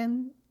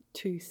looking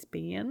to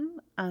Spain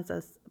as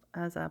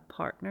a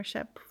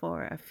partnership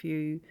for a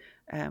few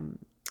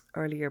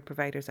earlier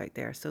providers out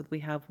there. So we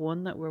have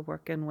one that we're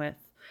working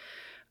with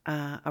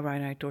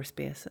around outdoor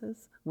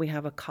spaces. We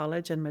have a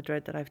college in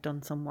Madrid that I've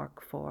done some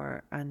work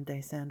for, and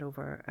they send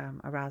over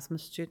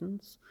Erasmus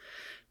students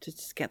to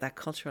just get that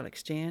cultural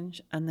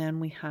exchange. And then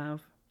we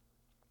have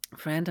a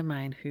friend of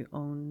mine who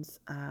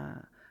owns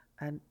a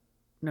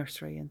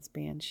nursery in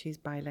Spain. She's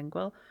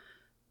bilingual.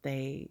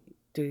 They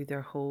do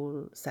their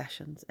whole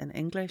sessions in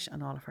English,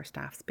 and all of her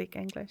staff speak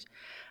English.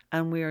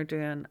 And we are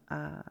doing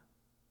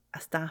a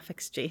staff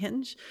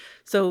exchange.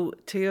 So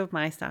 2 of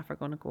my staff are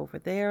going to go over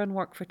there and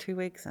work for 2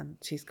 weeks, and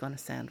she's going to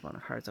send one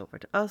of hers over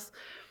to us.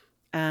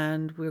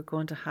 And we're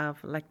going to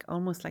have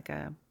almost like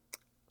a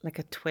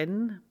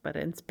twin, but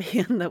in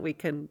Spain, that we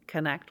can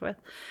connect with.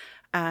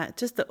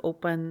 Just to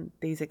open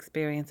these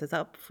experiences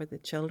up for the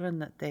children,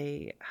 that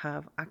they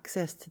have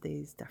access to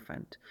these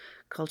different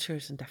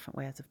cultures and different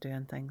ways of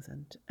doing things,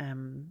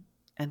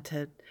 and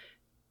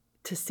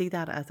to see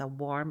that as a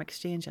warm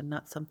exchange and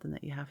not something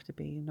that you have to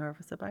be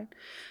nervous about.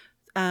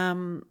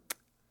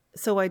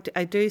 So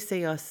I do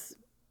see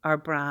our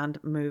brand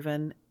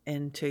moving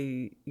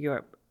into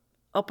Europe.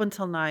 Up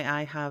until now,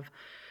 I have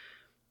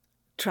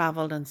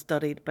travelled and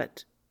studied,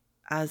 but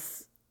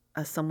as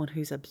someone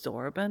who's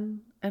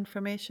absorbing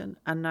information,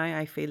 and now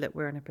I feel that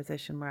we're in a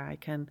position where I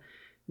can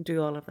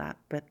do all of that,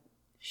 but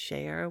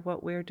share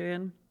what we're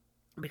doing,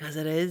 because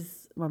it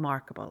is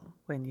remarkable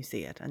when you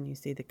see it and you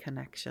see the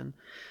connection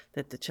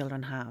that the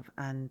children have,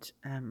 and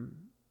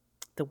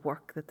the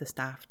work that the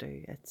staff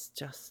do.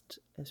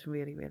 It's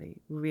really,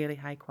 really, really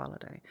high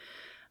quality,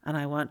 and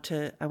I want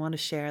to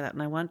share that,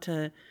 and I want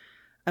to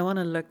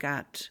look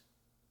at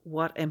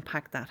what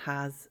impact that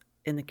has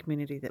in the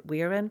community that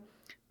we are in,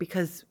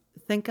 because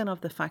thinking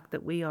of the fact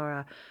that we are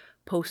a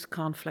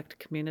post-conflict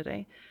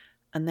community,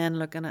 and then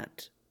looking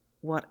at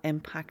what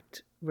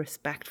impact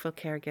respectful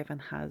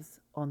caregiving has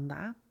on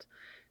that,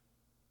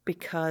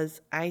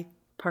 because I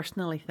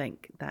personally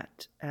think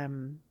that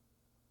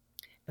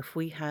if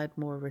we had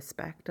more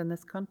respect in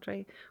this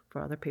country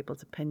for other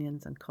people's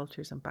opinions and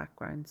cultures and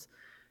backgrounds,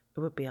 it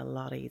would be a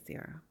lot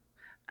easier.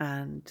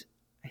 And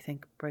I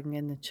think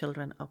bringing the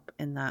children up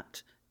in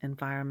that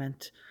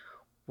environment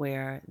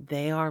where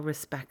they are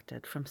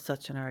respected from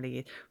such an early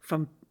age,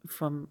 from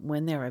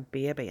when they're a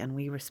baby, and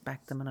we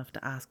respect them enough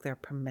to ask their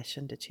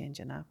permission to change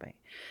a nappy,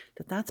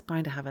 that's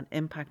bound to have an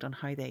impact on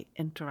how they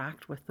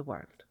interact with the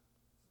world.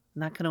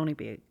 And that can only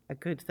be a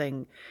good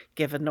thing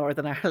given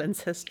Northern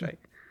Ireland's history.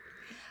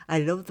 I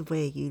love the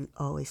way you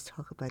always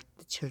talk about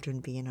the children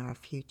being our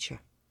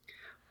future.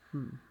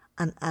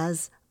 And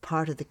as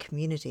part of the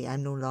community,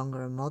 I'm no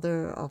longer a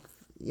mother of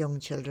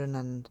young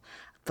children,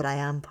 but I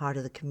am part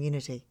of the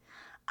community.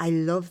 I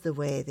love the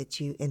way that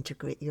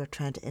you're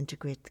trying to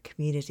integrate the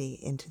community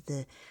into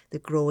the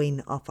growing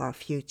of our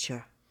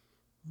future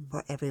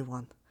for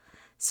everyone.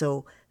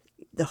 So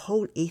the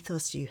whole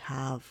ethos you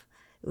have,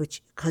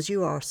 which, because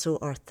you are so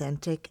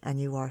authentic and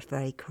you are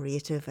very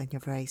creative and you're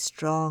very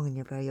strong and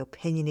you're very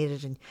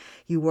opinionated and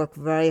you work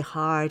very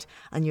hard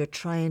and you're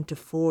trying to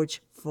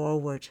forge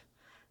forward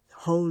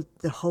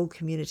the whole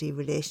community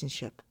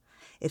relationship.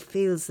 It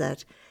feels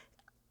that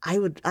I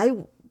would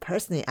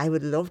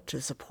love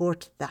to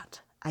support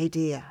that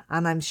idea,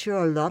 and I'm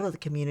sure a lot of the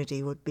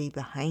community would be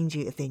behind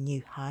you if they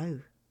knew how.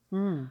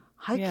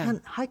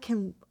 How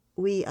can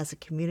we as a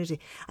community?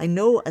 I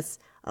know as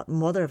a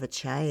mother of a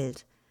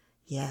child,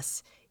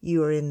 yes,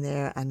 you are in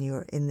there and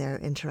you're in there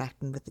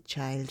interacting with the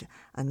child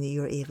and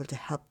you're able to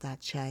help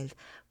that child.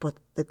 But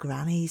the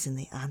grannies and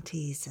the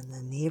aunties and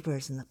the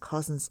neighbours and the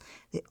cousins,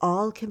 they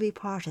all can be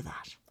part of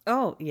that.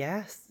 Oh,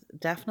 yes,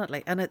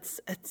 definitely. And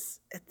it's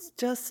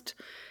just,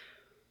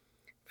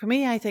 for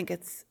me, I think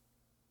it's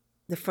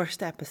the first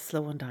step is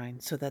slowing down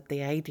so that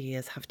the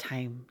ideas have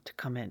time to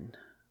come in,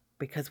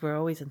 because we're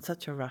always in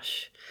such a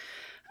rush.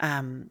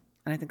 And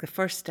I think the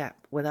first step,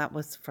 well, that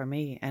was for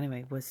me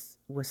anyway, was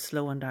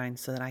slowing down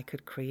so that I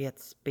could create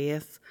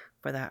space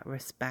for that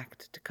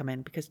respect to come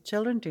in, because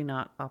children do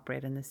not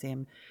operate in the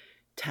same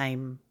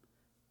time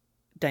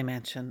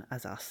dimension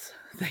as us.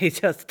 They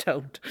just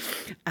don't.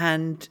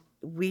 And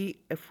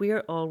if we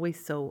are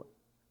always so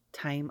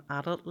time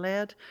adult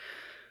led,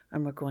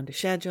 and we're going to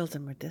schedules,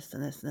 and we're this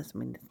and this and this,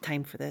 and we need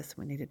time for this, and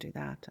we need to do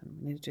that, and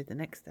we need to do the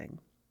next thing.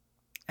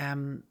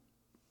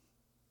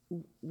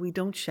 We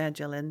don't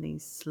schedule in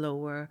these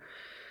slower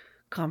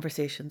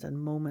conversations and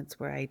moments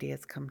where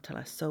ideas come to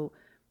us. So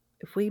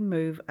if we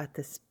move at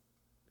this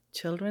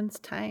children's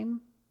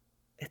time,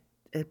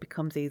 it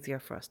becomes easier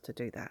for us to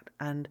do that.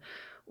 And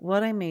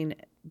what I mean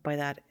by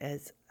that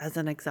is, as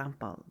an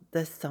example,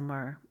 this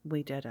summer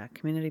we did a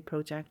community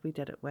project. We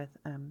did it with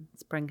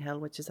Spring Hill,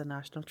 which is a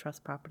National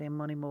Trust property in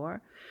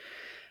Moneymore.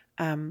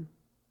 And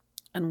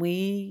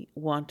we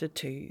wanted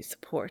to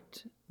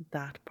support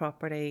that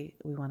property.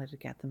 We wanted to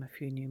get them a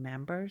few new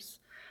members.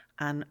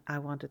 And I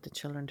wanted the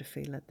children to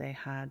feel that they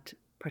had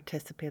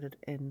participated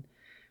in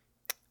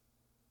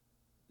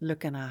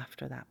looking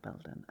after that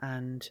building,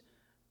 and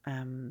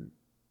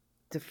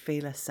to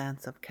feel a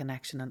sense of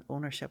connection and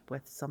ownership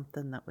with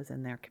something that was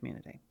in their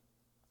community.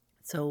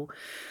 So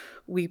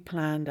we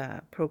planned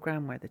a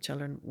program where the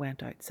children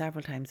went out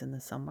several times in the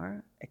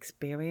summer,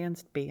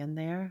 experienced being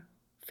there,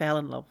 fell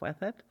in love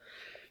with it,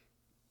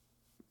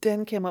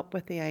 then came up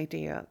with the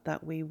idea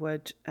that we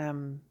would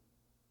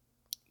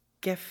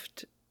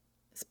gift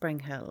Spring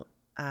Hill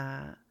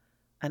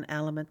an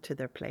element to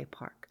their play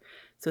park.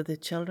 So the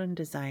children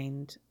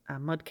designed a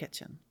mud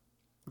kitchen,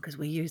 because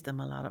we used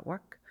them a lot at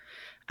work,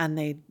 and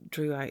they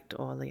drew out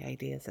all the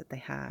ideas that they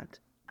had,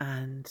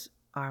 and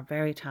our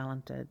very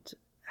talented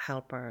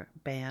helper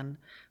Ben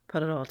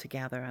put it all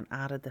together and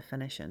added the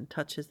finishing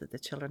touches that the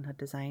children had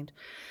designed.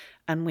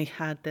 And we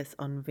had this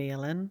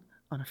unveiling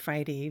on a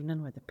Friday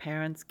evening where the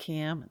parents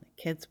came and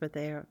the kids were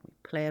there. We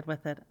played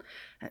with it.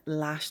 It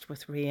lashed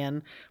with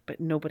rain, but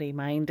nobody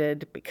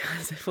minded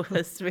because it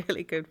was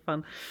really good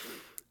fun.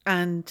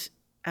 And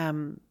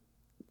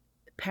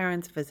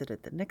parents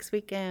visited the next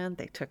weekend.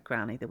 They took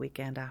Granny the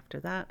weekend after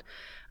that.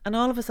 And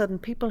all of a sudden,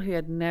 people who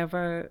had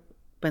never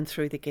been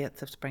through the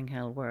gates of Spring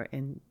Hill were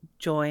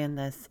enjoying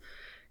this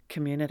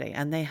community.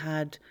 And they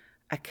had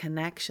a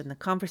connection. The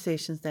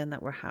conversations then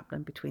that were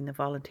happening between the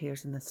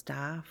volunteers and the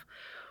staff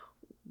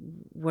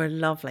were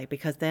lovely,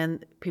 because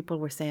then people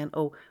were saying,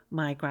 oh,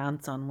 my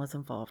grandson was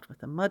involved with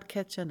the mud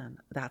kitchen, and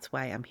that's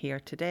why I'm here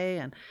today.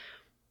 And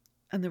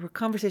there were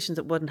conversations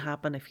that wouldn't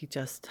happen if you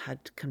just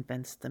had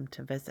convinced them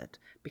to visit,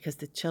 because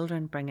the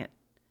children bring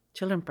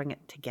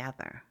it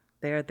together.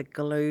 They're the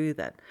glue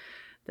that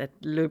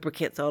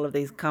lubricates all of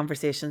these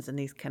conversations and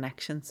these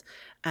connections.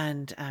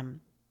 And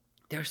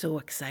they're so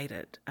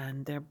excited,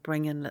 and they're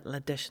bringing little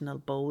additional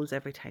bowls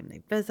every time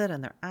they visit,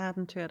 and they're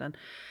adding to it.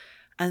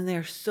 And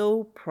they're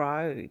so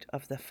proud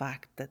of the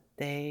fact that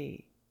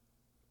they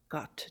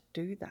got to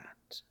do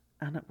that.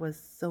 And it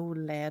was so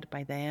led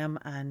by them.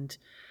 And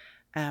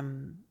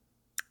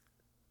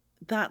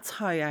that's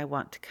how I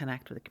want to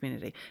connect with the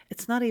community.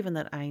 It's not even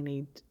that I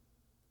need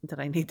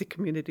the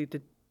community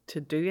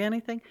to do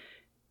anything.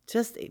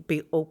 Just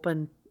be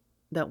open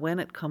that when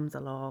it comes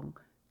along,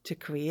 to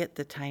create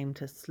the time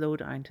to slow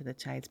down to the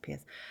child's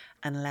pace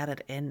and let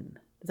it in.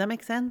 Does that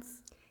make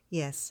sense?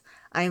 Yes,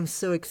 I am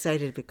so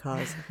excited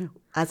because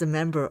as a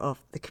member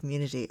of the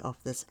community of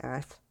this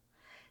earth,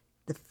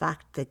 the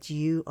fact that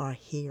you are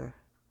here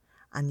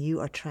and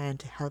you are trying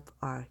to help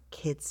our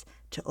kids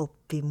to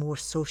be more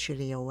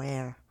socially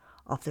aware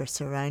of their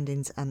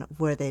surroundings and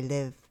where they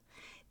live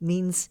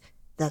means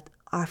that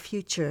our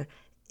future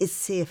is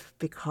safe,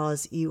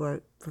 because you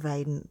are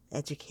providing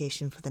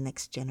education for the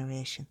next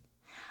generation.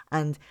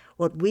 And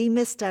what we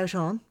missed out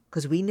on,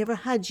 because we never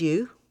had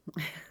you,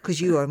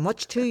 because you are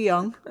much too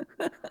young,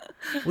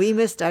 we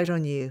missed out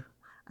on you,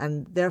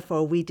 and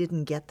therefore we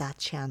didn't get that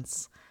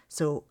chance.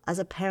 So as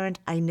a parent,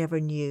 I never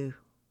knew,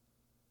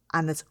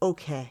 and it's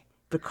okay,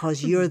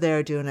 because you're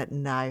there doing it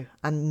now,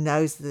 and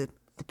now's the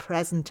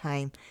present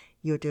time.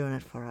 You're doing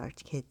it for our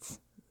kids.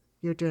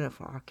 You're doing it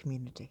for our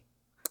community.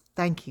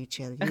 Thank you,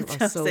 Jill. You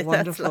are so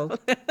wonderful.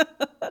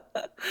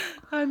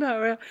 I'm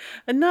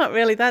not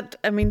really that.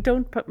 I mean,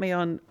 don't put me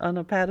on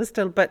a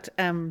pedestal, but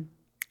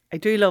I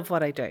do love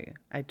what I do.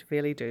 I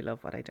really do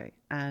love what I do,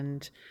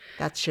 and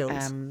that shows.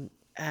 And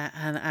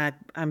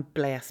I'm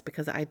blessed,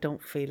 because I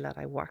don't feel that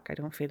I work. I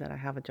don't feel that I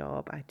have a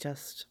job. I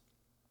just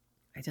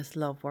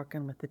love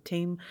working with the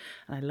team,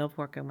 and I love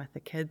working with the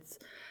kids,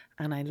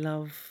 and I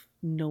love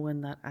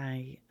knowing that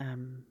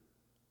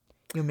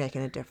you're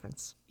making a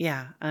difference.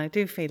 Yeah, and I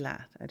do feel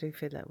that. I do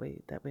feel that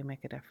we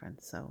make a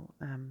difference. So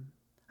and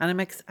I'm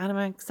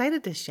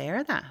excited to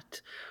share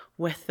that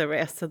with the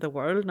rest of the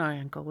world now,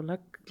 and go,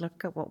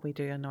 look at what we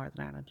do in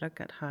Northern Ireland.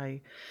 Look at how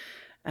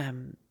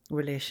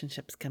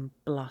relationships can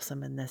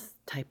blossom in this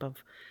type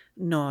of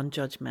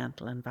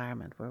non-judgmental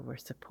environment where we're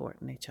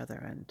supporting each other.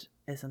 And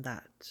isn't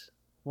that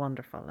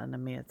wonderful and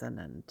amazing?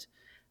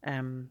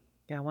 And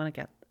I want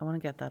to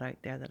get that out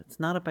there, that it's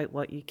not about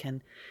what you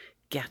can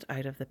get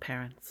out of the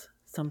parents.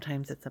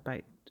 Sometimes it's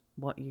about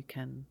what you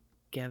can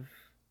give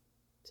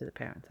to the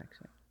parents,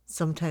 actually.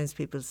 Sometimes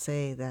people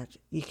say that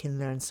you can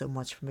learn so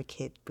much from a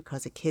kid,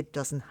 because a kid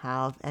doesn't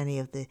have any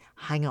of the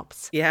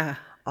hang-ups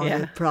or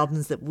the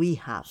problems that we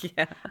have.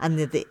 Yeah. And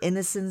the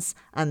innocence,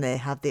 and they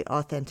have the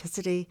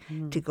authenticity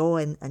to go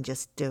in and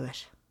just do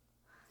it.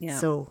 Yeah.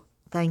 So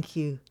thank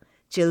you,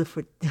 Jill,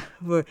 for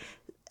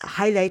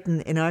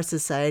highlighting in our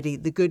society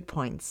the good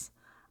points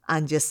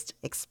and just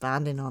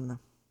expanding on them.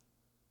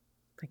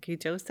 Thank you,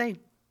 Josie.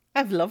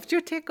 I've loved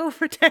your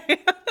takeover day.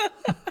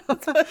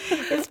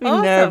 It's been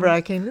Awesome.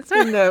 nerve-wracking. It's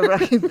been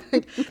nerve-wracking.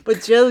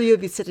 But Jill, you'll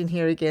be sitting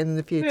here again in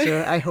the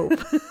future, I hope.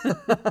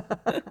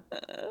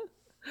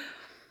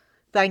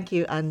 Thank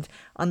you. And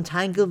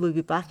Untangle will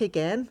be back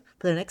again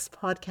for the next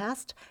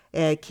podcast.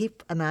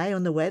 Keep an eye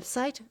on the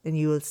website and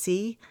you will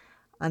see,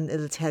 and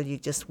it'll tell you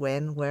just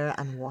when, where,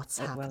 and what's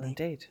It will happening.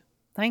 indeed.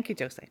 Thank you,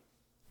 Josie.